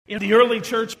In the early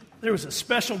church, there was a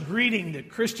special greeting that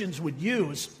Christians would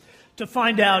use to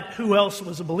find out who else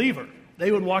was a believer. They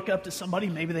would walk up to somebody,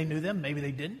 maybe they knew them, maybe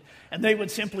they didn't, and they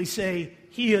would simply say,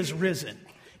 "He is risen."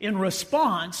 In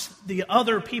response, the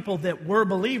other people that were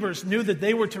believers knew that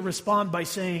they were to respond by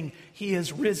saying, "He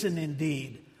is risen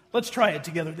indeed." Let's try it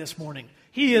together this morning.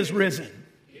 He is risen.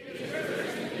 He is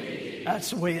risen indeed. That's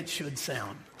the way it should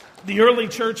sound. The early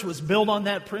church was built on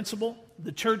that principle.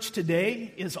 The church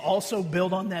today is also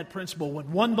built on that principle.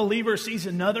 When one believer sees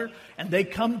another and they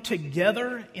come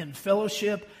together in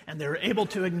fellowship and they're able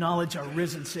to acknowledge our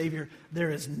risen Savior, there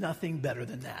is nothing better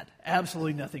than that.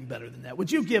 Absolutely nothing better than that.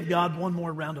 Would you give God one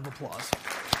more round of applause?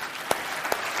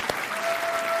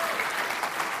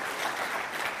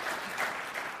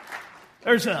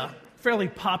 There's a fairly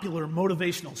popular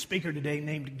motivational speaker today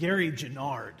named Gary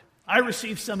Gennard. I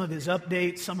receive some of his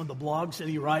updates, some of the blogs that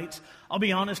he writes. I'll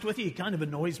be honest with you, he kind of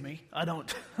annoys me. I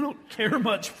don't care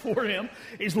much for him.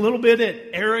 He's a little bit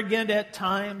arrogant at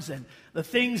times, and the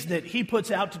things that he puts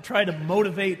out to try to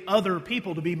motivate other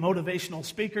people to be motivational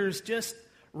speakers just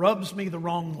rubs me the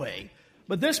wrong way.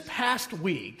 But this past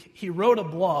week, he wrote a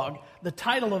blog. The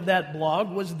title of that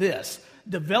blog was this: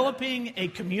 Developing a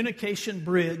Communication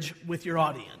Bridge with Your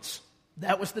Audience.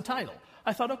 That was the title.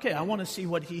 I thought, okay, I want to see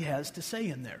what he has to say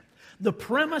in there. The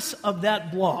premise of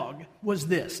that blog was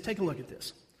this. Take a look at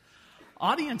this.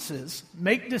 Audiences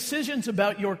make decisions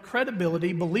about your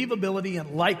credibility, believability,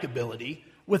 and likability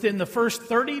within the first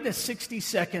 30 to 60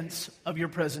 seconds of your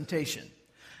presentation.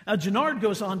 Now, Gennard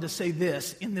goes on to say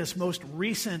this in this most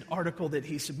recent article that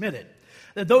he submitted,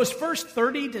 that those first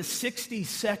 30 to 60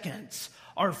 seconds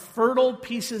are fertile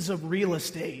pieces of real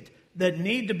estate that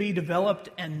need to be developed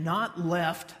and not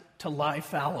left to lie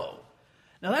fallow.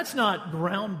 Now, that's not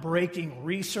groundbreaking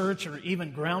research or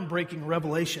even groundbreaking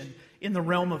revelation in the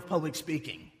realm of public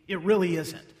speaking. It really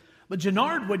isn't. But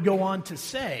Gennard would go on to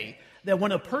say that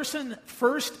when a person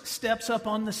first steps up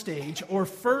on the stage or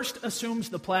first assumes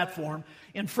the platform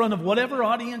in front of whatever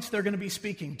audience they're going to be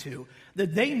speaking to,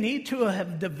 that they need to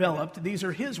have developed, these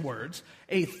are his words,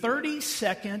 a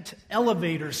 30-second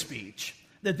elevator speech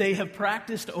that they have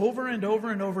practiced over and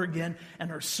over and over again and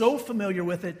are so familiar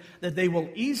with it that they will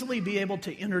easily be able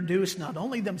to introduce not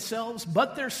only themselves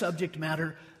but their subject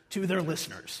matter to their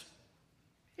listeners.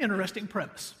 Interesting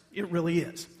premise. It really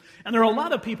is. And there are a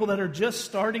lot of people that are just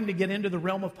starting to get into the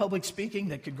realm of public speaking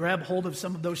that could grab hold of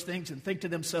some of those things and think to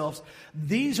themselves,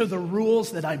 these are the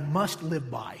rules that I must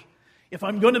live by. If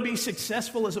I'm going to be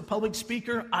successful as a public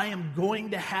speaker, I am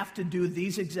going to have to do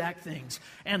these exact things.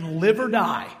 And live or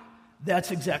die,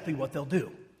 that's exactly what they'll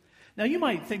do. Now, you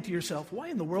might think to yourself, why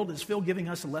in the world is Phil giving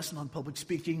us a lesson on public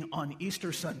speaking on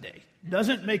Easter Sunday?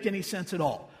 Doesn't make any sense at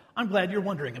all. I'm glad you're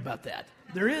wondering about that.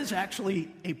 There is actually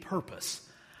a purpose.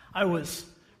 I was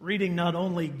reading not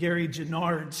only Gary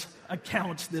Gennard's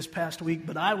accounts this past week,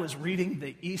 but I was reading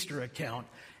the Easter account,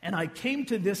 and I came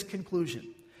to this conclusion,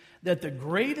 that the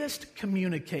greatest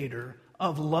communicator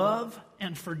of love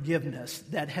and forgiveness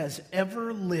that has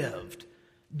ever lived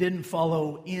didn't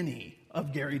follow any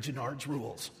of Gary Gennard's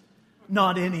rules.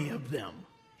 Not any of them.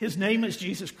 His name is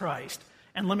Jesus Christ,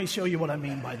 and let me show you what I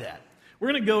mean by that.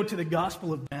 We're going to go to the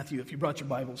Gospel of Matthew, if you brought your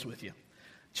Bibles with you.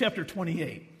 Chapter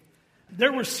 28.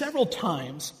 There were several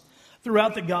times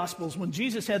throughout the Gospels when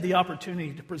Jesus had the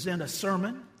opportunity to present a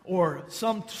sermon or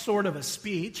some sort of a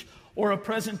speech or a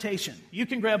presentation. You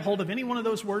can grab hold of any one of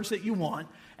those words that you want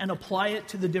and apply it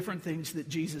to the different things that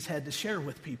Jesus had to share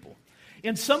with people.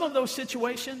 In some of those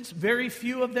situations, very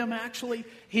few of them actually,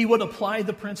 he would apply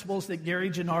the principles that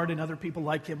Gary Gennard and other people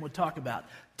like him would talk about.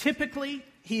 Typically,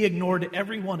 he ignored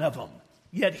every one of them,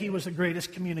 yet he was the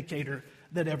greatest communicator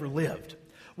that ever lived.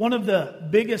 One of the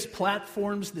biggest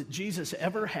platforms that Jesus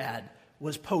ever had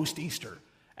was post-Easter,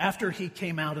 after he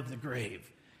came out of the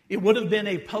grave. It would have been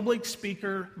a public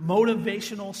speaker,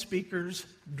 motivational speaker's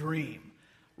dream,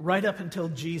 right up until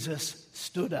Jesus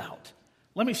stood out.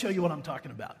 Let me show you what I'm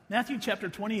talking about. Matthew chapter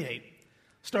 28,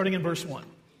 starting in verse 1.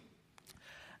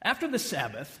 After the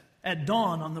Sabbath, at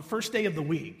dawn on the first day of the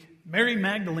week, Mary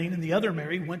Magdalene and the other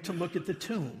Mary went to look at the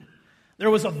tomb. There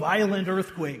was a violent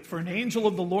earthquake, for an angel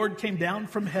of the Lord came down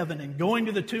from heaven and going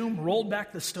to the tomb, rolled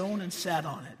back the stone and sat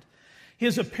on it.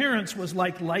 His appearance was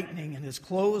like lightning, and his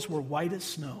clothes were white as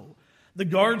snow. The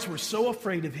guards were so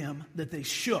afraid of him that they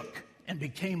shook and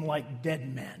became like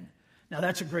dead men. Now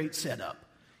that's a great setup.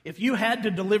 If you had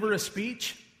to deliver a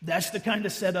speech, that's the kind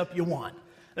of setup you want.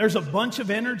 There's a bunch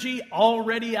of energy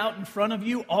already out in front of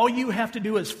you. All you have to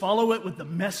do is follow it with the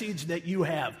message that you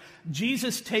have.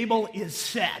 Jesus' table is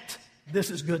set.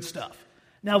 This is good stuff.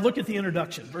 Now look at the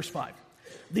introduction, verse 5.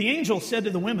 The angel said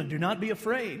to the women, "Do not be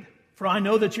afraid, For I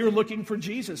know that you're looking for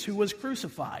Jesus who was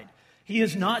crucified. He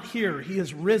is not here. He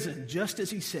is risen, just as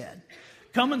he said.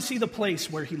 Come and see the place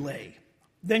where he lay.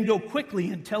 Then go quickly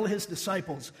and tell his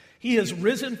disciples, he is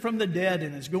risen from the dead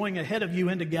and is going ahead of you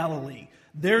into Galilee.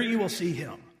 There you will see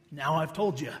him. Now I've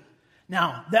told you.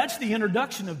 Now, that's the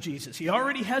introduction of Jesus. He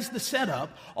already has the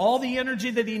setup, all the energy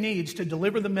that he needs to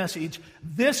deliver the message.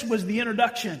 This was the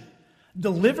introduction,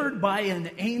 delivered by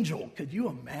an angel. Could you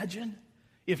imagine?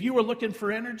 If you were looking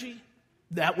for energy,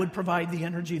 that would provide the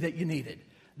energy that you needed.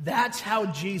 That's how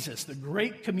Jesus, the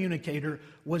great communicator,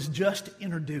 was just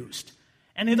introduced.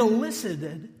 And it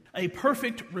elicited a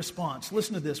perfect response.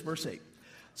 Listen to this, verse 8.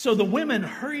 So the women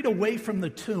hurried away from the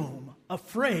tomb,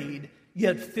 afraid,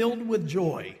 yet filled with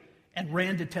joy, and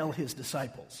ran to tell his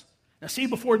disciples. Now see,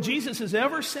 before Jesus has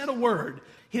ever said a word,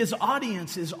 his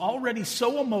audience is already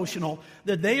so emotional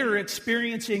that they are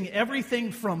experiencing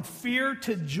everything from fear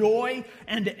to joy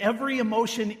and every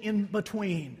emotion in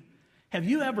between. Have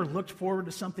you ever looked forward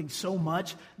to something so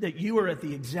much that you are at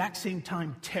the exact same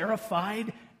time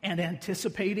terrified and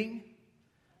anticipating?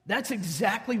 That's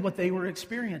exactly what they were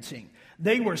experiencing.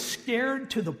 They were scared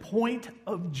to the point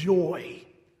of joy.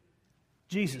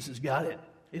 Jesus has got it.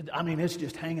 It's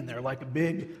just hanging there like a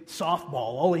big softball.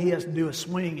 All he has to do is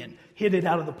swing and hit it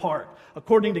out of the park.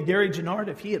 According to Gary Gennard,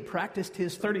 if he had practiced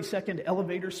his 30-second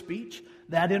elevator speech,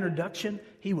 that introduction,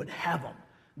 he would have them.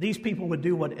 These people would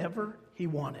do whatever he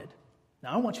wanted.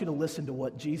 Now, I want you to listen to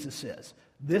what Jesus says.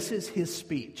 This is his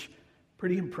speech.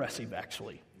 Pretty impressive,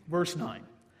 actually. Verse 9.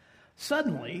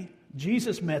 Suddenly,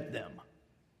 Jesus met them.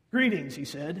 Greetings, he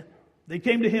said. They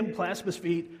came to him, clasped his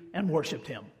feet, and worshiped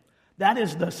him. That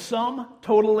is the sum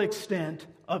total extent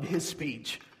of his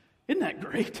speech. Isn't that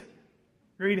great?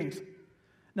 Greetings.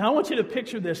 Now, I want you to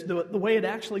picture this, the way it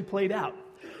actually played out.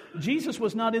 Jesus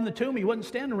was not in the tomb. He wasn't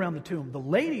standing around the tomb. The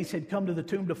ladies had come to the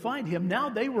tomb to find him. Now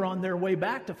they were on their way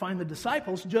back to find the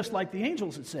disciples, just like the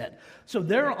angels had said. So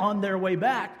they're on their way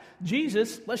back.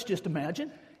 Jesus, let's just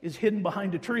imagine, is hidden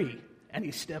behind a tree, and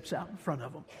he steps out in front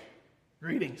of them.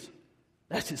 Greetings.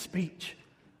 That's his speech.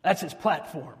 That's his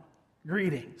platform.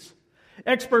 Greetings.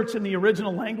 Experts in the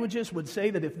original languages would say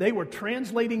that if they were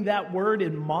translating that word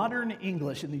in modern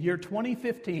English in the year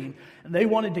 2015, and they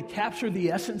wanted to capture the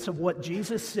essence of what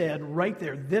Jesus said right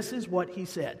there, this is what he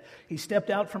said. He stepped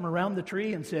out from around the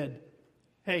tree and said,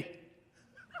 hey,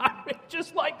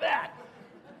 just like that.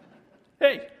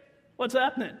 Hey, what's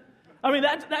happening?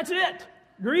 That's it.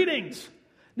 Greetings.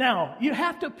 Now, you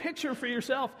have to picture for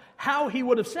yourself how he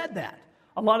would have said that.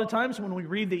 A lot of times when we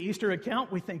read the Easter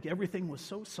account, we think everything was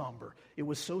so somber, it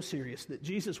was so serious, that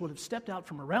Jesus would have stepped out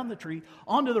from around the tree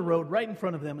onto the road right in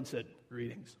front of them and said,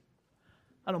 greetings.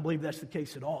 I don't believe that's the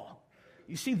case at all.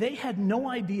 You see, they had no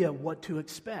idea what to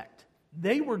expect.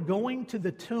 They were going to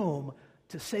the tomb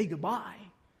to say goodbye.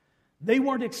 They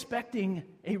weren't expecting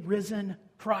a risen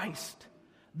Christ.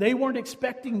 They weren't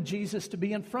expecting Jesus to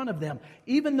be in front of them,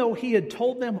 even though he had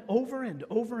told them over and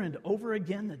over and over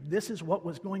again that this is what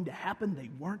was going to happen. They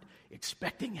weren't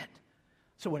expecting it.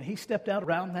 So when he stepped out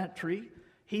around that tree,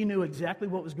 he knew exactly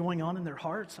what was going on in their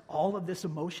hearts, all of this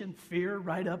emotion, fear,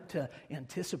 right up to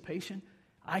anticipation.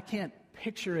 I can't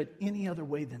picture it any other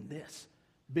way than this.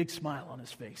 Big smile on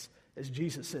his face as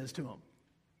Jesus says to him,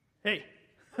 hey,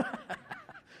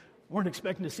 weren't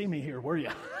expecting to see me here, were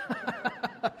you?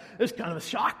 It's kind of a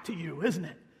shock to you, isn't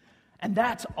it? And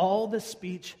that's all the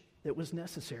speech that was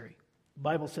necessary. The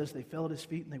Bible says they fell at his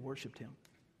feet and they worshiped him.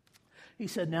 He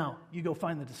said, now, you go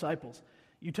find the disciples.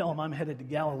 You tell them I'm headed to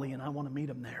Galilee and I want to meet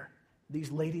them there.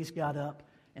 These ladies got up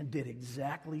and did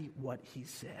exactly what he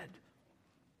said.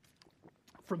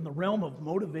 From the realm of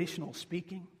motivational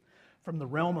speaking, from the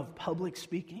realm of public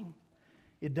speaking,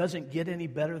 it doesn't get any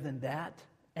better than that,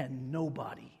 and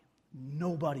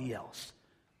nobody else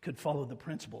could follow the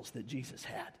principles that Jesus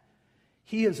had.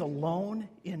 He is alone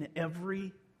in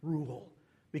every rule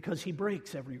because he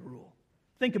breaks every rule.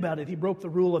 Think about it. He broke the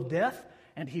rule of death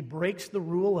and he breaks the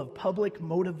rule of public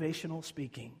motivational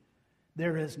speaking.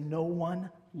 There is no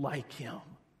one like him.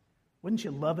 Wouldn't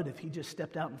you love it if he just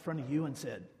stepped out in front of you and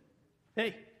said,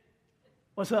 hey,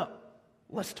 what's up?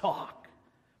 Let's talk.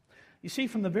 You see,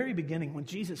 from the very beginning, when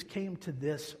Jesus came to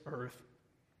this earth,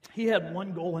 he had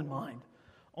one goal in mind,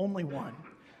 only one.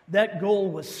 That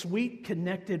goal was sweet,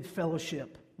 connected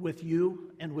fellowship with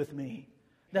you and with me.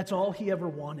 That's all he ever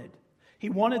wanted. He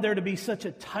wanted there to be such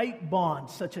a tight bond,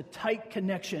 such a tight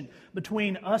connection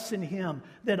between us and him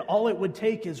that all it would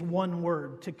take is one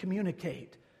word to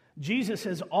communicate. Jesus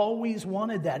has always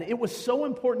wanted that. It was so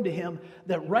important to him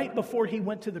that right before he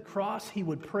went to the cross, he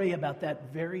would pray about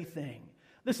that very thing.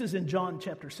 This is in John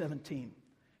chapter 17.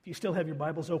 If you still have your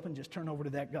Bibles open, just turn over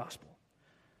to that gospel.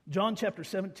 John chapter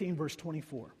 17, verse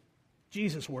 24.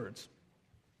 Jesus' words.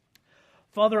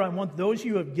 Father, I want those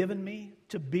you have given me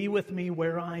to be with me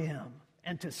where I am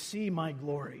and to see my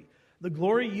glory. The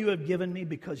glory you have given me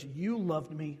because you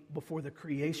loved me before the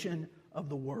creation of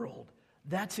the world.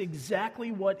 That's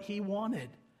exactly what he wanted.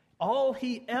 All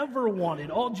he ever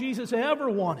wanted, all Jesus ever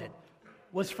wanted,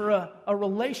 was for a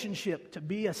relationship to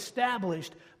be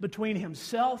established between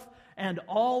himself and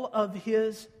all of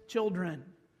his children.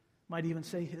 Might even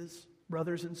say his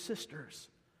brothers and sisters.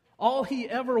 All he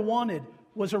ever wanted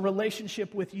was a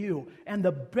relationship with you. And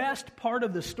the best part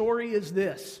of the story is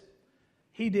this.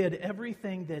 He did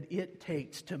everything that it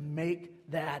takes to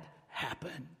make that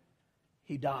happen.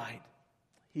 He died.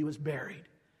 He was buried.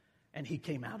 And he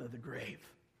came out of the grave.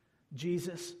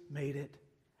 Jesus made it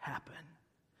happen.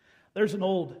 There's an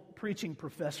old preaching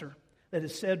professor that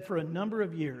has said for a number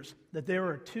of years that there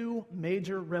are two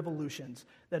major revolutions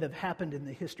that have happened in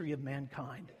the history of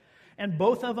mankind. And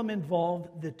both of them involve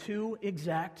the two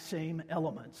exact same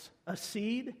elements, a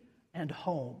seed and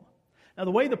home. Now,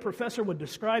 the way the professor would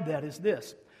describe that is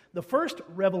this. The first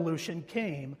revolution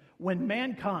came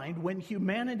when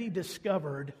humanity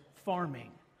discovered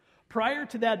farming. Prior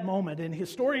to that moment, and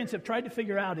historians have tried to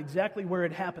figure out exactly where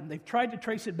it happened. They've tried to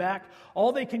trace it back.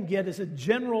 All they can get is a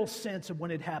general sense of when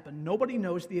it happened. Nobody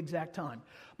knows the exact time.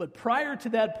 But prior to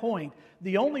that point,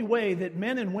 the only way that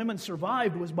men and women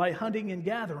survived was by hunting and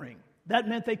gathering. That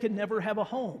meant they could never have a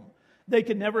home. They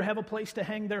could never have a place to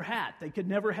hang their hat. They could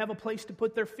never have a place to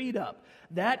put their feet up.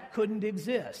 That couldn't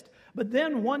exist. But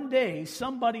then one day,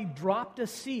 somebody dropped a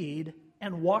seed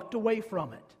and walked away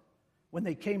from it. When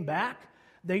they came back,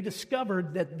 they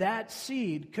discovered that that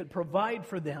seed could provide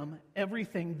for them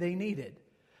everything they needed.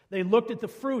 They looked at the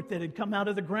fruit that had come out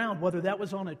of the ground, whether that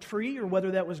was on a tree or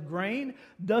whether that was grain,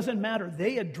 doesn't matter.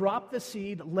 They had dropped the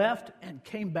seed, left, and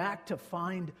came back to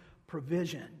find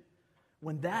provision.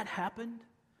 When that happened,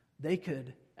 they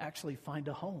could actually find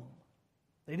a home.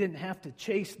 They didn't have to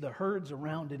chase the herds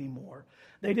around anymore.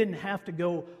 They didn't have to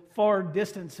go far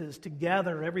distances to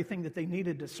gather everything that they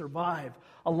needed to survive.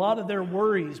 A lot of their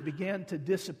worries began to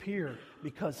disappear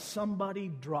because somebody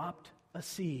dropped a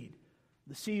seed.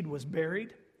 The seed was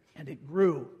buried, and it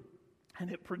grew,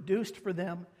 and it produced for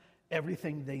them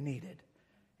everything they needed.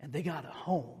 And they got a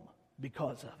home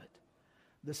because of it.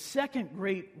 The second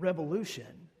great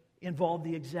revolution involved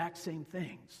the exact same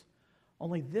things,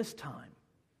 only this time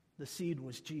the seed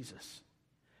was Jesus.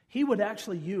 He would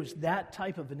actually use that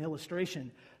type of an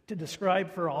illustration to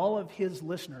describe for all of his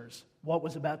listeners what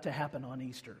was about to happen on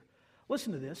Easter.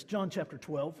 Listen to this, John chapter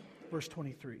 12, verse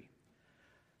 23.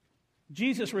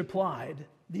 Jesus replied,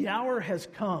 "The hour has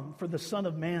come for the Son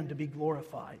of Man to be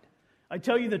glorified. I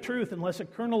tell you the truth, unless a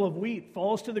kernel of wheat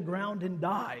falls to the ground and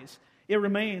dies, it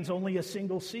remains only a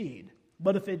single seed.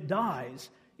 But if it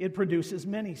dies, it produces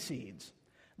many seeds.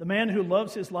 The man who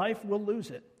loves his life will lose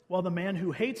it, while the man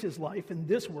who hates his life in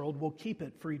this world will keep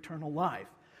it for eternal life.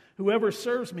 Whoever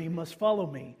serves me must follow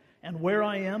me, and where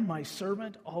I am, my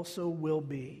servant also will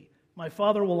be. My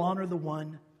Father will honor the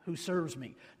one who serves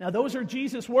me." Now, those are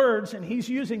Jesus' words, and he's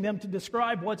using them to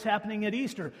describe what's happening at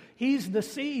Easter. He's the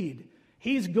seed.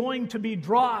 He's going to be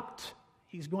dropped.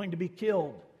 He's going to be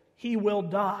killed. He will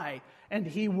die, and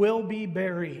he will be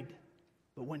buried.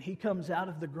 But when he comes out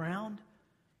of the ground,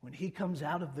 when he comes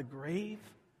out of the grave,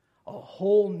 a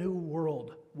whole new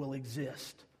world will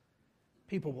exist.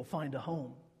 People will find a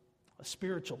home, a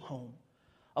spiritual home,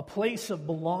 a place of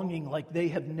belonging like they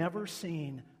have never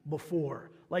seen before,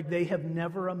 like they have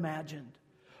never imagined.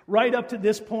 Right up to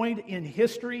this point in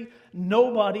history,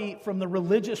 nobody from the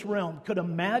religious realm could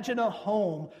imagine a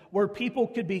home where people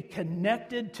could be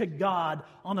connected to God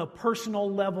on a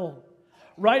personal level.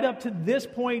 Right up to this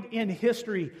point in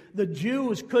history, the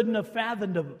Jews couldn't have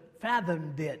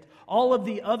fathomed it. All of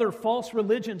the other false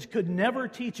religions could never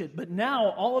teach it. But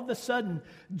now, all of a sudden,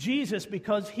 Jesus,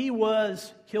 because he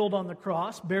was killed on the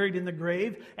cross, buried in the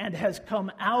grave, and has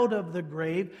come out of the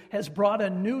grave, has brought a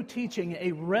new teaching,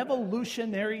 a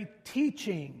revolutionary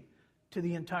teaching to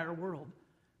the entire world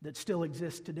that still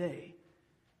exists today.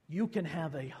 You can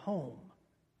have a home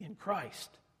in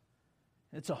Christ.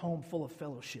 It's a home full of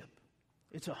fellowship.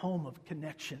 It's a home of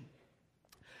connection.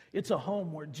 It's a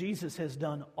home where Jesus has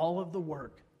done all of the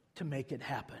work to make it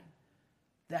happen.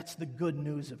 That's the good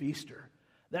news of Easter.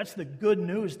 That's the good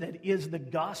news that is the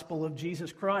gospel of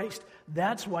Jesus Christ.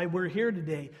 That's why we're here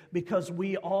today, because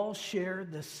we all share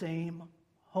the same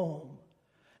home.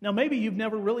 Now, maybe you've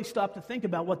never really stopped to think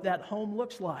about what that home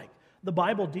looks like. The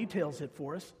Bible details it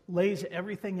for us, lays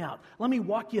everything out. Let me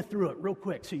walk you through it real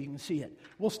quick so you can see it.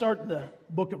 We'll start in the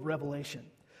book of Revelation.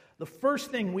 the first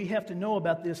thing we have to know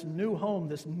about this new home,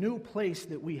 this new place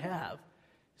that we have,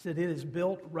 is that it is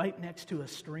built right next to a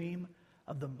stream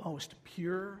of the most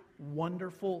pure,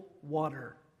 wonderful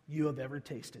water you have ever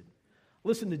tasted.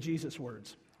 Listen to Jesus'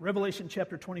 words. Revelation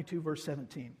chapter 22, verse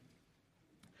 17.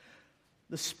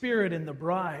 The Spirit and the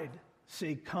bride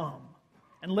say, "Come."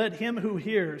 And let him who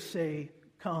hears say,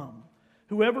 "Come."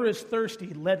 Whoever is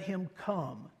thirsty, let him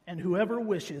come. And whoever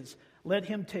wishes, let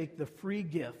him take the free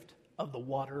gift of the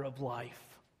water of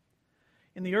life.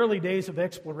 In the early days of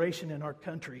exploration in our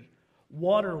country,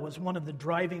 water was one of the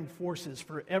driving forces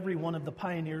for every one of the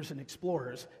pioneers and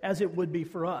explorers, as it would be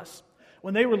for us.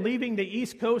 When they were leaving the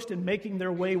East Coast and making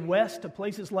their way west to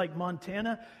places like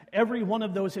Montana, every one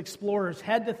of those explorers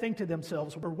had to think to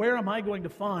themselves, where am I going to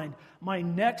find my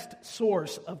next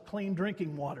source of clean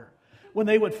drinking water? When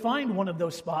they would find one of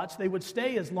those spots, they would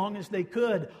stay as long as they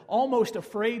could, almost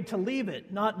afraid to leave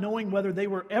it, not knowing whether they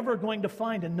were ever going to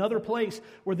find another place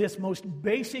where this most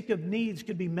basic of needs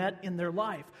could be met in their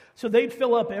life. So they'd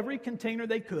fill up every container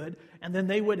they could, and then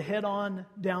they would head on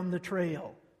down the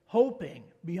trail, hoping,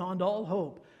 beyond all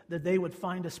hope, that they would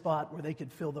find a spot where they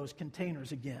could fill those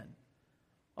containers again.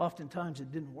 Oftentimes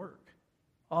it didn't work.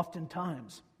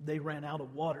 Oftentimes they ran out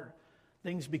of water.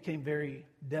 Things became very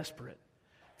desperate.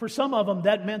 For some of them,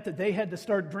 that meant that they had to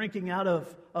start drinking out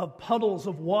of puddles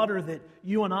of water that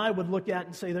you and I would look at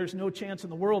and say, there's no chance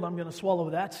in the world I'm going to swallow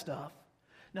that stuff.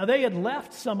 Now, they had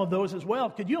left some of those as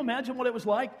well. Could you imagine what it was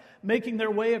like making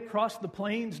their way across the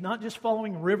plains, not just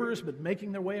following rivers, but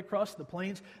making their way across the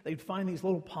plains? They'd find these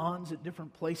little ponds at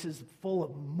different places full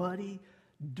of muddy,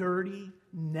 dirty,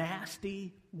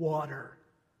 nasty water.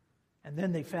 And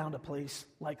then they found a place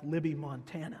like Libby,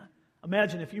 Montana.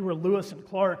 Imagine if you were Lewis and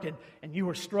Clark and you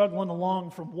were struggling along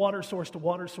from water source to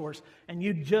water source, and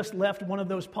you'd just left one of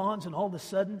those ponds and all of a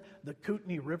sudden the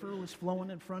Kootenai River was flowing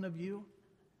in front of you.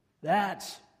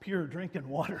 That's pure drinking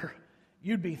water.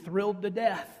 You'd be thrilled to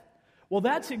death. Well,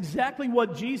 that's exactly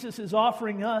what Jesus is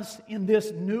offering us in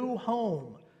this new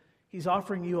home. He's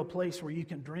offering you a place where you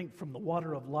can drink from the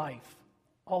water of life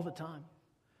all the time,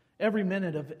 every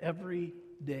minute of every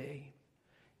day,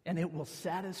 and it will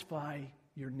satisfy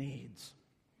your needs.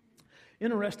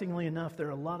 Interestingly enough, there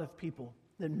are a lot of people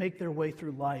that make their way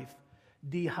through life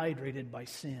dehydrated by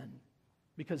sin,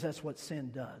 because that's what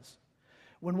sin does.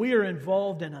 When we are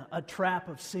involved in a trap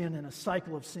of sin and a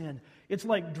cycle of sin, it's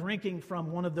like drinking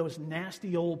from one of those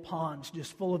nasty old ponds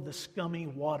just full of the scummy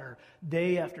water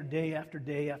day after day after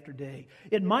day after day.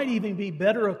 It might even be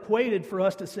better equated for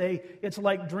us to say it's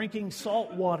like drinking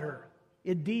salt water.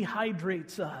 It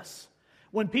dehydrates us.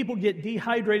 When people get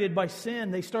dehydrated by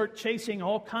sin, they start chasing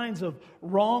all kinds of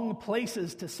wrong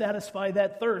places to satisfy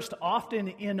that thirst, often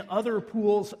in other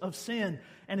pools of sin,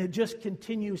 and it just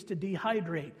continues to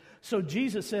dehydrate. So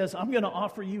Jesus says, I'm going to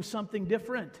offer you something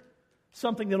different,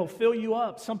 something that will fill you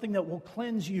up, something that will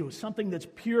cleanse you, something that's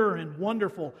pure and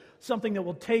wonderful, something that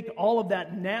will take all of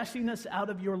that nastiness out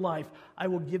of your life. I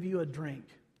will give you a drink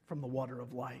from the water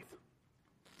of life.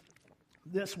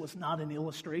 This was not an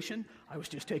illustration. I was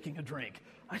just taking a drink.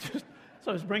 So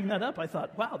I was bringing that up. I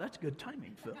thought, wow, that's good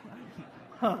timing,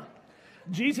 Phil.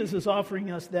 Jesus is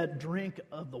offering us that drink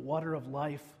of the water of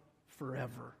life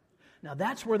forever. Now,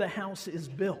 that's where the house is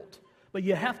built. But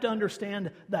you have to understand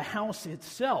the house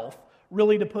itself,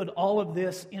 really, to put all of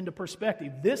this into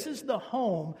perspective. This is the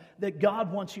home that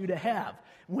God wants you to have.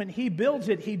 When He builds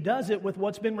it, He does it with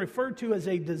what's been referred to as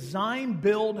a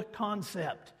design-build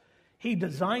concept. He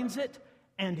designs it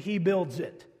and He builds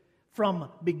it. From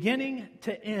beginning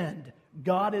to end,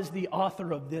 God is the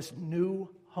author of this new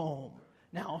home.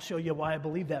 Now, I'll show you why I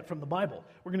believe that from the Bible.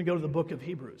 We're going to go to the book of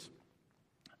Hebrews.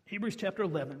 Hebrews chapter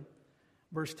 11,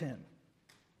 verse 10.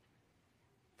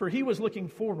 For he was looking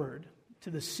forward to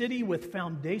the city with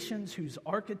foundations whose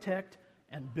architect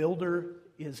and builder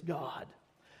is God.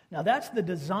 Now, that's the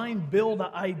design-build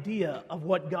idea of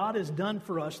what God has done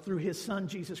for us through His Son,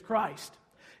 Jesus Christ.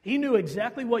 He knew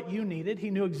exactly what you needed. He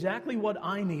knew exactly what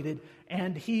I needed,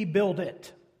 and He built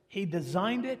it. He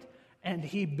designed it, and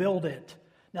He built it.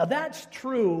 Now, that's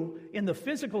true in the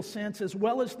physical sense as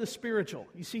well as the spiritual.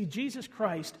 You see, Jesus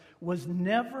Christ was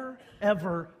never,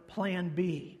 ever plan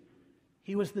B.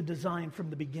 He was the design from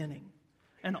the beginning.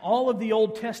 And all of the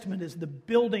Old Testament is the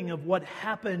building of what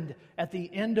happened at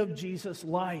the end of Jesus'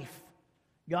 life.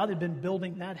 God had been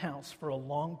building that house for a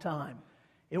long time.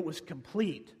 It was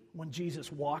complete when Jesus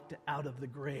walked out of the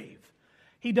grave.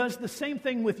 He does the same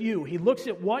thing with you. He looks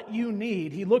at what you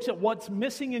need. He looks at what's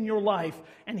missing in your life,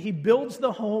 and He builds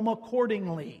the home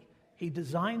accordingly. He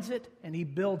designs it, and He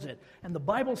builds it. And the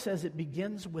Bible says it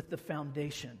begins with the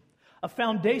foundation. A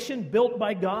foundation built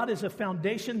by God is a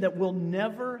foundation that will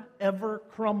never, ever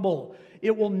crumble.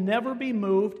 It will never be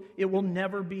moved. It will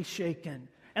never be shaken.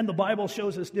 And the Bible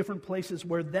shows us different places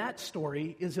where that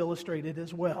story is illustrated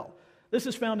as well. This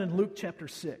is found in Luke chapter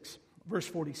 6, verse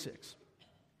 46.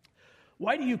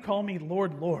 Why do you call me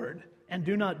Lord, Lord, and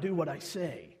do not do what I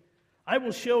say? I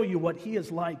will show you what he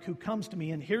is like who comes to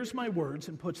me and hears my words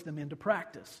and puts them into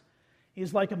practice. He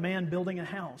is like a man building a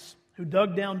house who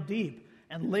dug down deep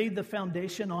and laid the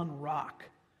foundation on rock.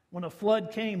 When a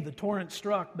flood came, the torrent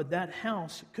struck, but that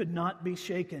house could not be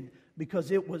shaken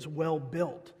because it was well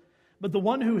built. But the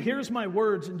one who hears my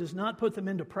words and does not put them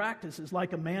into practice is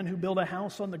like a man who built a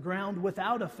house on the ground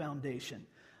without a foundation.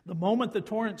 The moment the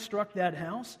torrent struck that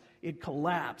house, it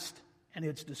collapsed and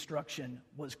its destruction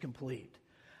was complete.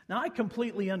 Now, I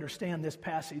completely understand this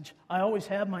passage. I always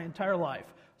have my entire life.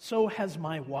 So has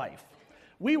my wife.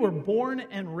 We were born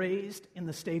and raised in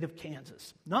the state of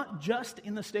Kansas. Not just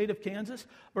in the state of Kansas,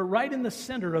 but right in the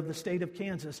center of the state of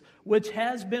Kansas, which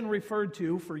has been referred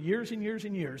to for years and years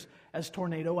and years as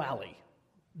Tornado Alley.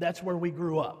 That's where we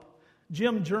grew up.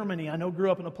 Jim Germany, I know,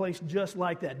 grew up in a place just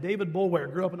like that. David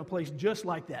Boulware grew up in a place just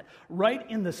like that. Right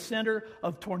in the center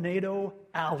of Tornado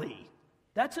Alley.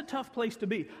 That's a tough place to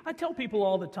be. I tell people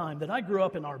all the time that I grew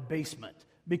up in our basement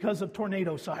because of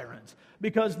tornado sirens,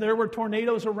 because there were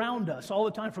tornadoes around us all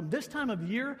the time from this time of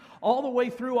year all the way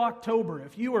through October.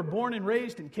 If you were born and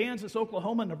raised in Kansas,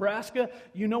 Oklahoma, Nebraska,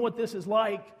 you know what this is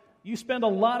like. You spend a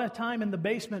lot of time in the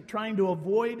basement trying to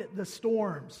avoid the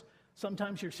storms.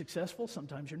 Sometimes you're successful,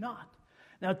 sometimes you're not.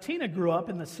 Now, Tina grew up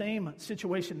in the same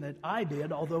situation that I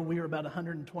did, although we were about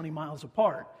 120 miles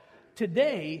apart.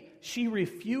 Today, she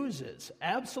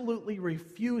absolutely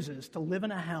refuses to live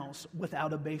in a house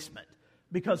without a basement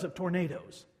because of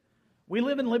tornadoes. We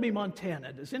live in Libby,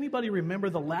 Montana. Does anybody remember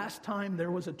the last time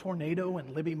there was a tornado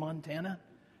in Libby, Montana?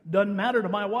 Doesn't matter to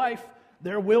my wife.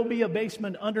 There will be a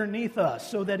basement underneath us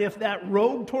so that if that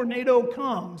rogue tornado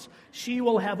comes, she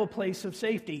will have a place of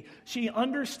safety. She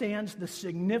understands the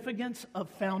significance of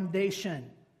foundation,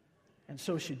 and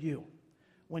so should you.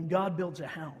 When God builds a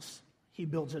house, He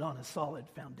builds it on a solid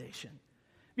foundation.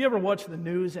 Have you ever watched the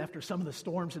news after some of the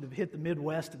storms that have hit the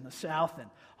Midwest and the South, and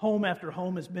home after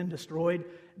home has been destroyed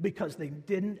because they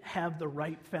didn't have the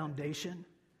right foundation?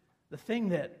 The thing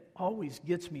that always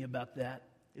gets me about that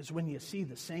is when you see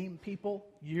the same people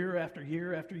year after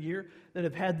year after year that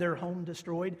have had their home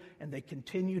destroyed and they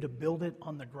continue to build it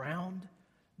on the ground.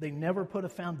 They never put a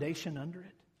foundation under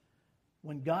it.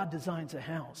 When God designs a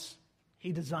house,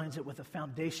 He designs it with a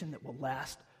foundation that will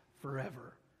last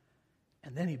forever.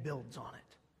 And then He builds on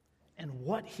it. And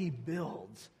what He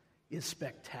builds is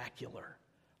spectacular.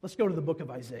 Let's go to the book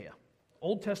of Isaiah.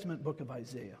 Old Testament book of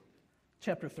Isaiah,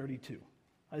 chapter 32.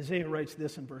 Isaiah writes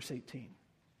this in verse 18.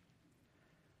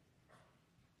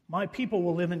 My people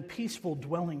will live in peaceful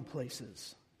dwelling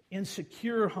places, in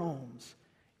secure homes,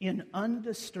 in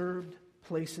undisturbed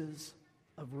places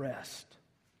of rest.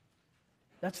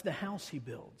 That's the house He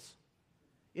builds.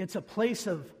 It's a place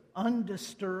of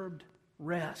undisturbed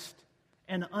rest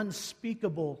and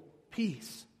unspeakable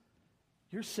peace.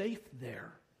 You're safe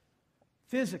there.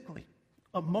 Physically,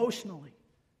 emotionally,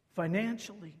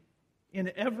 financially,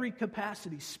 in every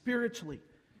capacity, spiritually,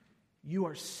 you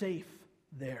are safe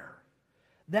there.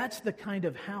 That's the kind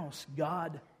of house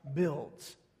God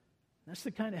builds. That's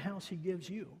the kind of house He gives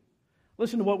you.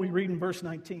 Listen to what we read in verse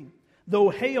 19. Though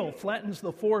hail flattens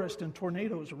the forest and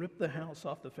tornadoes rip the house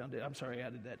off the foundation. I'm sorry, I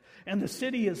added that. And the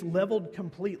city is leveled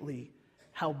completely.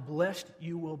 How blessed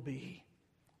you will be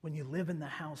when you live in the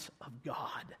house of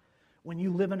God. When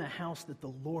you live in a house that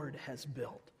the Lord has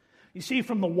built. You see,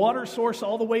 from the water source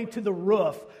all the way to the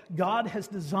roof, God has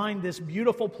designed this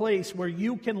beautiful place where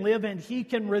you can live and He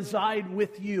can reside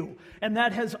with you. And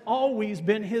that has always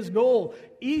been His goal.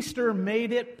 Easter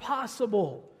made it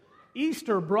possible.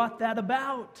 Easter brought that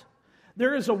about.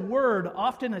 There is a word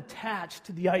often attached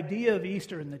to the idea of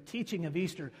Easter and the teaching of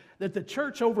Easter that the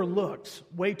church overlooks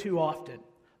way too often.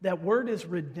 That word is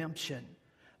redemption.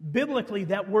 Biblically,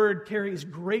 that word carries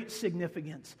great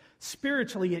significance.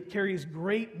 Spiritually, it carries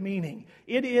great meaning.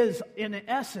 It is, in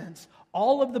essence,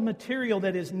 all of the material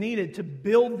that is needed to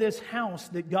build this house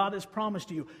that God has promised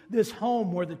you, this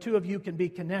home where the two of you can be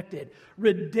connected.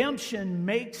 Redemption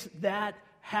makes that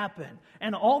happen.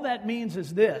 And all that means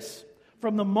is this.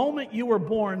 From the moment you were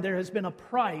born, there has been a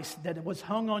price that was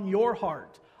hung on your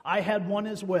heart. I had one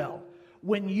as well.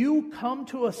 When you come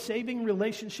to a saving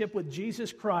relationship with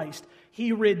Jesus Christ,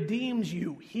 He redeems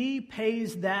you. He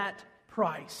pays that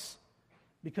price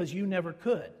because you never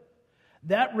could.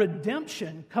 That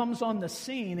redemption comes on the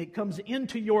scene, it comes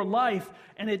into your life,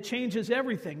 and it changes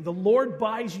everything. The Lord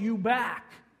buys you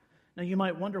back. Now, you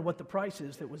might wonder what the price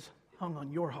is that was hung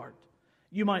on your heart.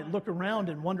 You might look around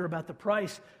and wonder about the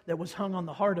price that was hung on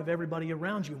the heart of everybody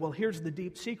around you. Well, here's the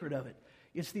deep secret of it.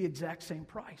 It's the exact same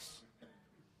price,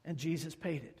 and Jesus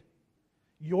paid it.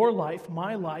 Your life,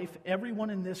 my life,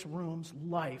 everyone in this room's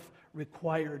life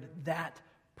required that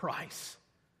price,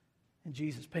 and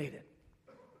Jesus paid it.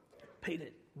 Paid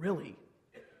it, really,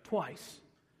 twice.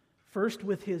 First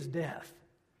with his death,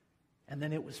 and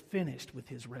then it was finished with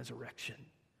his resurrection.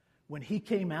 When he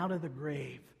came out of the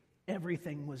grave,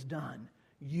 everything was done.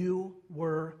 You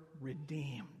were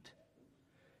redeemed.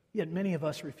 Yet many of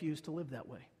us refuse to live that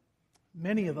way.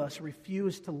 Many of us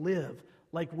refuse to live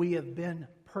like we have been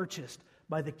purchased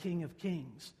by the King of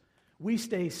Kings. We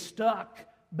stay stuck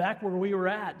back where we were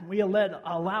at, and we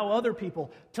allow other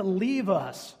people to leave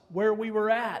us where we were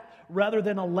at, rather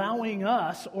than allowing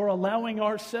us or allowing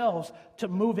ourselves to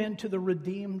move into the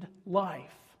redeemed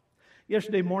life.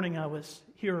 Yesterday morning, I was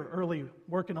here early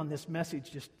working on this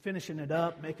message, just finishing it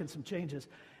up, making some changes,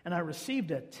 and I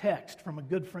received a text from a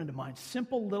good friend of mine,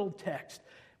 simple little text.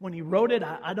 When he wrote it,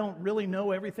 I don't really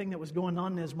know everything that was going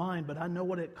on in his mind, but I know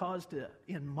what it caused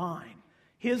in mine.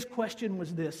 His question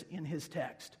was this in his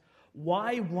text: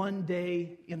 why one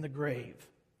day in the grave,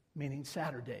 meaning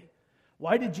Saturday?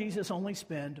 Why did Jesus only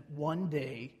spend one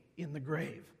day in the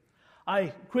grave? I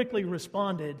quickly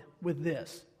responded with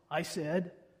this. I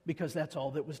said, because that's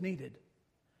all that was needed.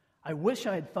 I wish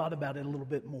I had thought about it a little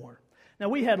bit more. Now,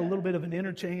 we had a little bit of an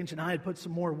interchange, and I had put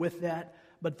some more with that,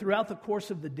 but throughout the course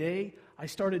of the day, I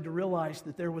started to realize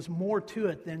that there was more to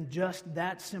it than just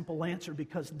that simple answer,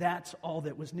 because that's all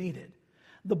that was needed.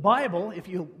 The Bible, if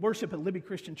you worship at Libby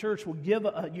Christian Church, will give,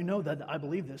 you know that I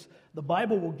believe this, the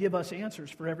Bible will give us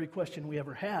answers for every question we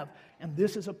ever have, and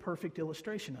this is a perfect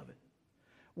illustration of it.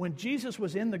 When Jesus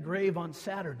was in the grave on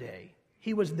Saturday,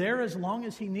 he was there as long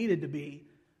as he needed to be,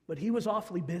 but he was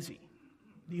awfully busy.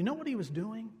 Do you know what he was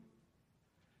doing?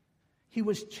 He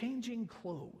was changing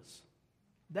clothes.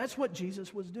 That's what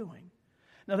Jesus was doing.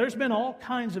 Now, there's been all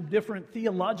kinds of different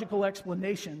theological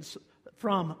explanations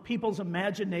from people's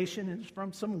imagination and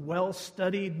from some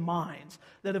well-studied minds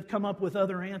that have come up with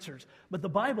other answers. But the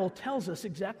Bible tells us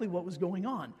exactly what was going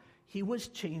on. He was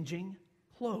changing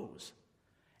clothes.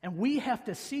 And we have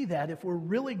to see that if we're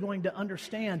really going to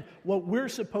understand what we're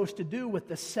supposed to do with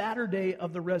the Saturday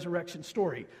of the resurrection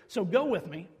story. So go with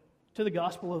me to the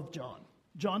Gospel of John.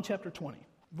 John chapter 20,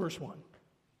 verse 1.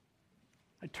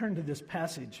 I turned to this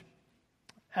passage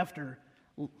after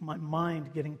my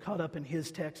mind getting caught up in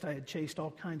his text. I had chased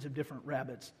all kinds of different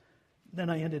rabbits. Then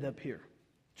I ended up here.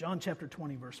 John chapter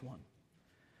 20, verse 1.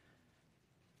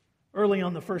 Early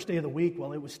on the first day of the week,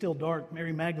 while it was still dark,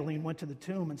 Mary Magdalene went to the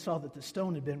tomb and saw that the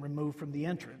stone had been removed from the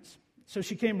entrance. So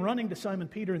she came running to Simon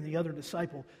Peter and the other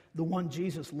disciple, the one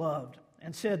Jesus loved,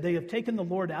 and said, "They have taken the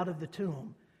Lord out of the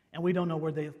tomb, and we don't know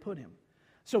where they have put him."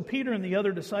 So Peter and the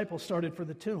other disciple started for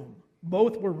the tomb.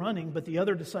 Both were running, but the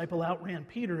other disciple outran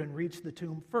Peter and reached the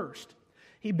tomb first.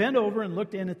 He bent over and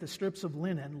looked in at the strips of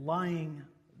linen lying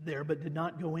there, but did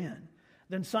not go in.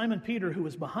 Then Simon Peter, who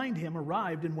was behind him,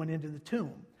 arrived and went into the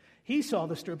tomb. He saw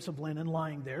the strips of linen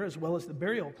lying there, as well as the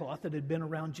burial cloth that had been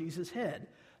around Jesus' head.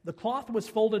 The cloth was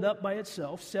folded up by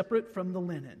itself, separate from the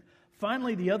linen.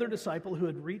 Finally, the other disciple who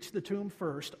had reached the tomb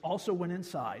first also went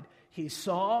inside. He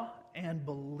saw and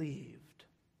believed.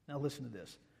 Now listen to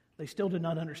this. They still did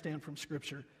not understand from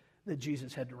Scripture that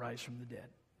Jesus had to rise from the dead.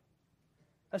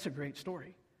 That's a great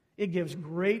story. It gives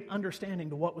great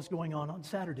understanding to what was going on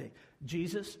Saturday.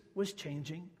 Jesus was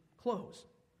changing clothes,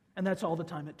 and that's all the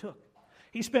time it took.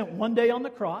 He spent one day on the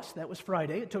cross, that was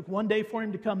Friday. It took one day for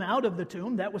him to come out of the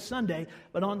tomb, that was Sunday.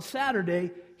 But on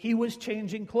Saturday, he was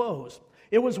changing clothes.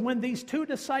 It was when these two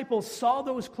disciples saw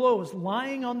those clothes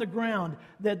lying on the ground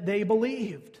that they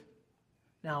believed.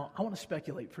 Now, I want to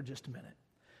speculate for just a minute.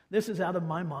 This is out of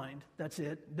my mind. That's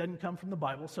it. It doesn't come from the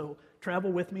Bible, so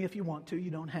travel with me if you want to. You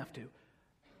don't have to.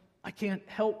 I can't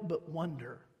help but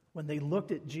wonder when they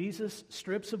looked at Jesus'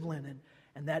 strips of linen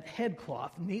and that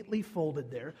headcloth neatly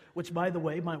folded there, which, by the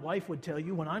way, my wife would tell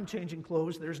you when I'm changing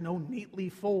clothes, there's no neatly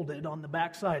folded on the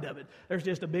backside of it. There's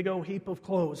just a big old heap of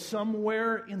clothes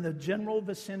somewhere in the general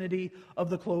vicinity of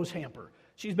the clothes hamper.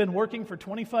 She's been working for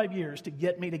 25 years to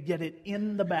get me to get it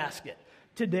in the basket.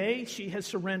 Today, she has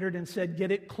surrendered and said,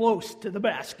 get it close to the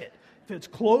basket. If it's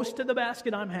close to the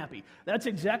basket, I'm happy. That's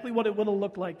exactly what it would have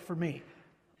looked like for me.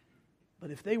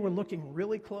 But if they were looking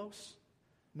really close,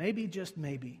 maybe, just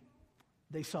maybe,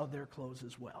 they saw their clothes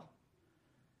as well.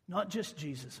 Not just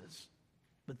Jesus's,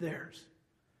 but theirs.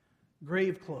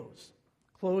 Grave clothes.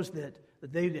 Clothes that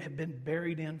that they had been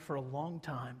buried in for a long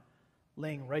time,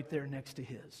 laying right there next to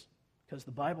his. Because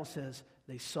the Bible says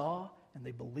they saw and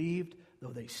they believed,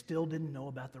 though they still didn't know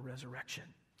about the resurrection.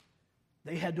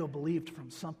 They had to have believed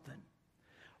from something.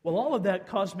 Well, all of that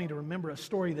caused me to remember a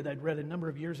story that I'd read a number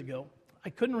of years ago. I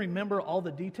couldn't remember all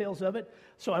the details of it,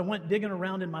 so I went digging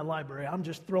around in my library. I'm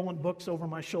just throwing books over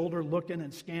my shoulder, looking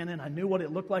and scanning. I knew what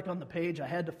it looked like on the page. I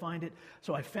had to find it,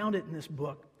 so I found it in this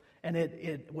book, and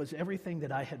it was everything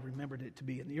that I had remembered it to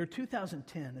be. In the year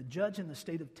 2010, a judge in the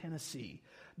state of Tennessee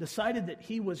decided that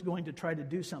he was going to try to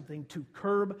do something to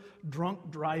curb drunk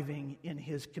driving in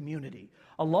his community.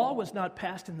 A law was not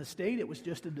passed in the state. It was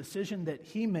just a decision that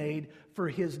he made for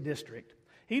his district.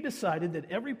 He decided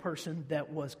that every person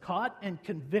that was caught and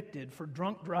convicted for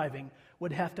drunk driving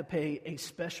would have to pay a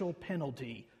special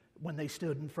penalty when they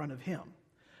stood in front of him.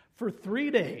 For 3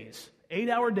 days,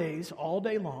 8-hour days, all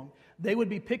day long, they would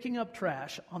be picking up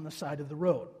trash on the side of the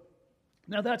road.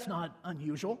 Now, that's not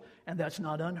unusual, and that's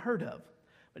not unheard of.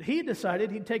 But he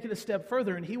decided he'd take it a step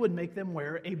further, and he would make them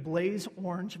wear a blaze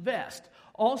orange vest.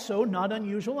 Also, not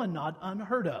unusual and not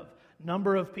unheard of.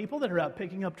 Number of people that are out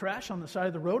picking up trash on the side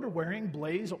of the road are wearing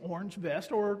blaze orange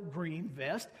vest or green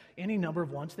vest, any number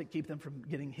of ones that keep them from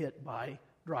getting hit by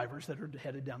drivers that are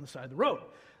headed down the side of the road.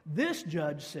 This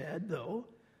judge said, though,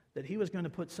 that he was going to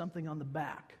put something on the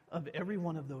back of every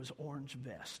one of those orange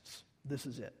vests. This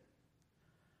is it.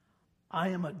 I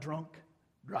am a drunk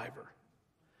driver.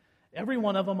 Every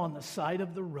one of them on the side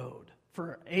of the road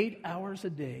for 8 hours a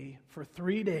day for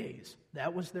 3 days,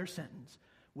 that was their sentence,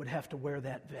 would have to wear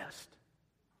that vest.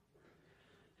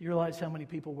 You realize how many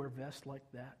people wear vests like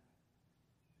that?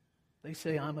 They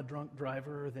say, I'm a drunk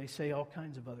driver, or they say all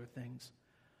kinds of other things.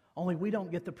 Only we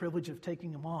don't get the privilege of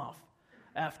taking them off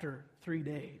after 3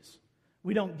 days.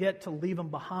 We don't get to leave them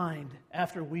behind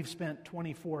after we've spent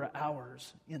 24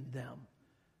 hours in them.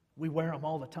 We wear them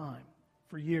all the time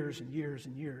for years and years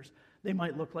and years. They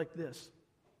might look like this.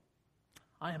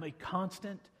 I am a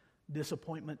constant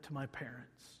disappointment to my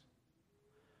parents.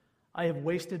 I have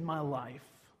wasted my life.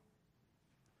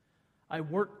 I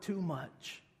work too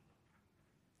much.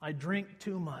 I drink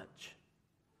too much.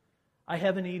 I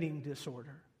have an eating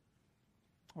disorder.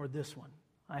 Or this one,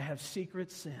 I have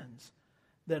secret sins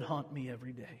that haunt me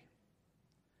every day.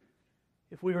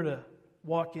 If we were to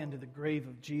walk into the grave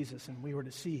of Jesus and we were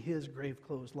to see his grave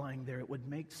clothes lying there, it would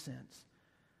make sense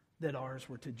that ours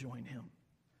were to join him.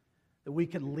 That we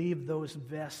could leave those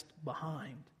vests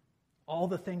behind. All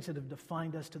the things that have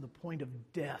defined us to the point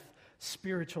of death,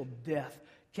 spiritual death,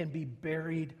 can be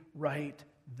buried right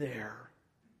there.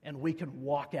 And we can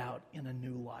walk out in a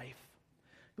new life.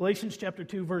 Galatians chapter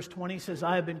 2, verse 20 says,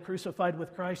 I have been crucified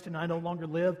with Christ, and I no longer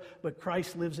live, but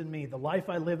Christ lives in me. The life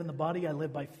I live in the body, I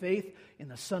live by faith in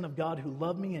the Son of God who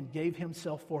loved me and gave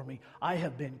himself for me. I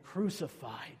have been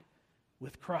crucified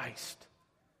with Christ.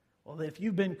 Well, if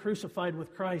you've been crucified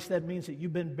with Christ, that means that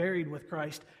you've been buried with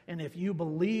Christ. And if you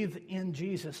believe in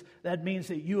Jesus, that means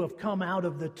that you have come out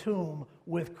of the tomb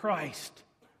with Christ.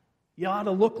 You ought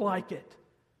to look like it.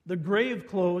 The grave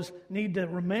clothes need to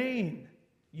remain.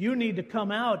 You need to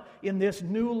come out in this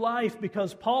new life,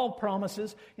 because Paul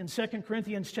promises in 2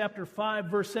 Corinthians chapter 5,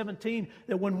 verse 17,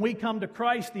 that when we come to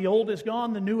Christ, the old is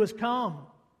gone, the new has come.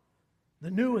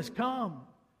 The new has come.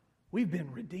 We've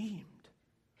been redeemed.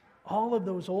 All of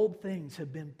those old things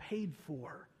have been paid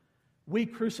for. We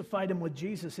crucified him with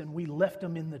Jesus and we left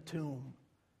him in the tomb.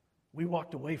 We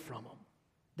walked away from him.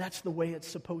 That's the way it's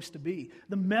supposed to be.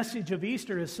 The message of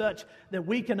Easter is such that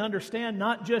we can understand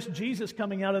not just Jesus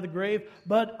coming out of the grave,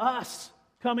 but us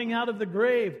coming out of the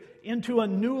grave into a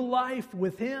new life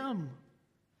with him.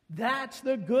 That's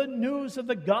the good news of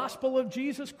the gospel of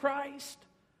Jesus Christ.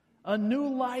 A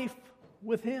new life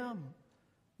with him.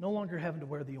 No longer having to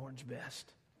wear the orange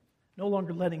vest. No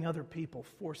longer letting other people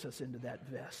force us into that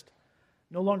vest.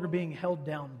 No longer being held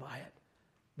down by it,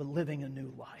 but living a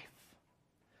new life.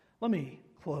 Let me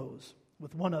close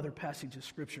with one other passage of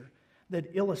Scripture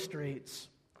that illustrates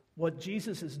what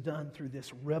Jesus has done through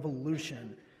this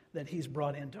revolution that he's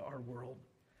brought into our world.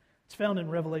 It's found in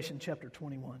Revelation chapter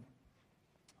 21,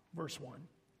 verse 1.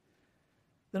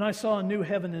 Then I saw a new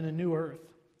heaven and a new earth,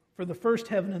 for the first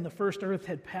heaven and the first earth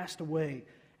had passed away,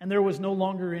 and there was no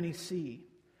longer any sea.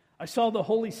 I saw the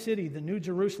holy city, the new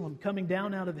Jerusalem, coming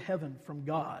down out of heaven from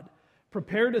God,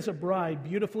 prepared as a bride,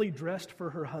 beautifully dressed for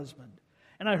her husband.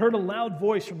 And I heard a loud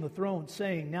voice from the throne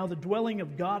saying, Now the dwelling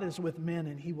of God is with men,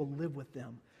 and he will live with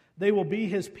them. They will be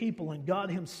his people, and God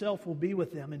himself will be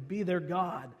with them and be their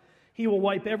God. He will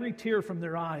wipe every tear from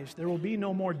their eyes. There will be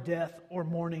no more death or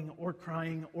mourning or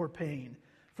crying or pain,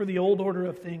 for the old order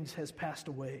of things has passed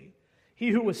away. He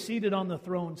who was seated on the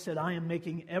throne said, I am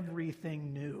making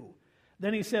everything new.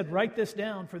 Then he said, write this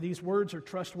down, for these words are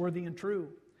trustworthy and true.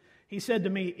 He said to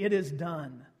me, it is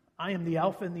done. I am the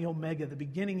Alpha and the Omega, the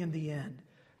beginning and the end.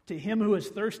 To him who is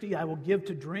thirsty, I will give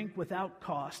to drink without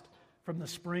cost from the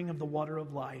spring of the water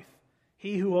of life.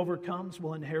 He who overcomes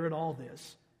will inherit all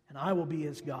this, and I will be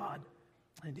his God,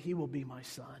 and he will be my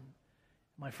son.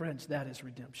 My friends, that is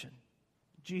redemption.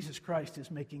 Jesus Christ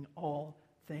is making all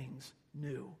things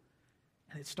new.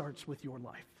 And it starts with your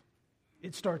life.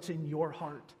 It starts in your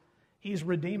heart. He's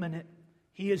redeeming it.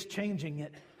 He is changing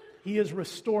it. He is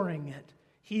restoring it.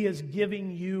 He is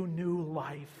giving you new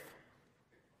life.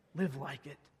 Live like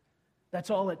it. That's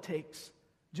all it takes.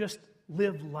 Just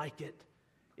live like it.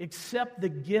 Accept the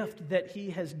gift that He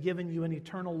has given you in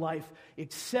eternal life.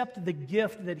 Accept the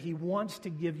gift that He wants to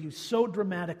give you so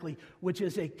dramatically, which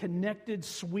is a connected,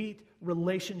 sweet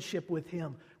relationship with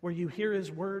Him, where you hear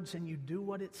His words and you do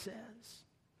what it says.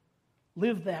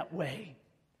 Live that way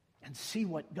and see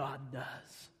what God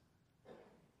does.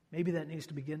 Maybe that needs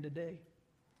to begin today.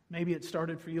 Maybe it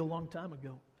started for you a long time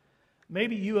ago.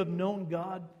 Maybe you have known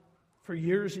God for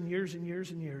years and years and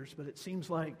years and years, but it seems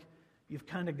like you've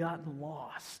kind of gotten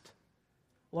lost.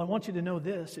 Well, I want you to know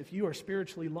this. If you are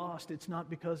spiritually lost, it's not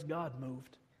because God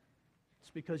moved. It's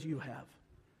because you have.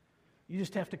 You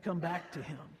just have to come back to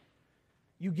Him.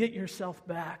 You get yourself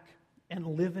back and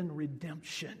live in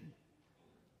redemption.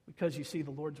 Because you see,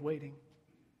 the Lord's waiting.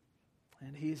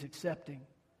 And He's accepting.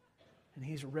 And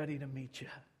He's ready to meet you.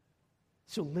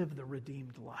 So live the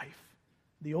redeemed life.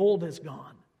 The old is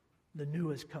gone. The new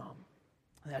has come.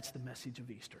 And that's the message of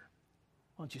Easter.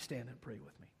 Why don't you stand and pray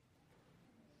with me?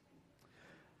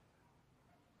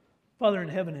 Father in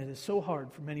heaven, it is so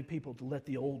hard for many people to let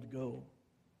the old go.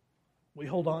 We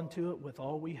hold on to it with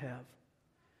all we have.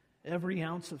 Every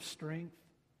ounce of strength,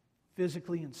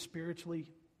 physically and spiritually,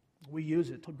 we use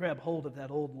it to grab hold of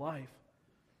that old life.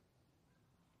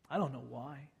 I don't know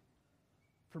why.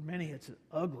 For many, it's an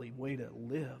ugly way to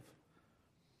live.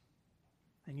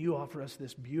 And you offer us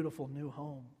this beautiful new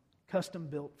home, custom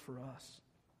built for us.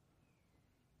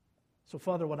 So,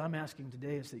 Father, what I'm asking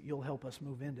today is that you'll help us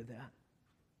move into that.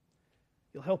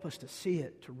 You'll help us to see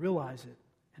it, to realize it,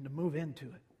 and to move into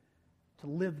it, to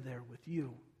live there with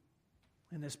you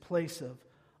in this place of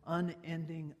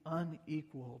unending,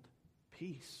 unequaled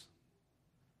peace.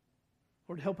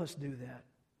 Lord, help us do that.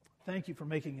 Thank you for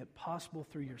making it possible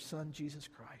through your Son, Jesus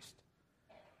Christ.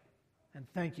 And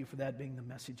thank you for that being the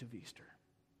message of Easter.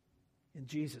 In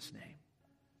Jesus' name,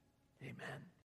 amen.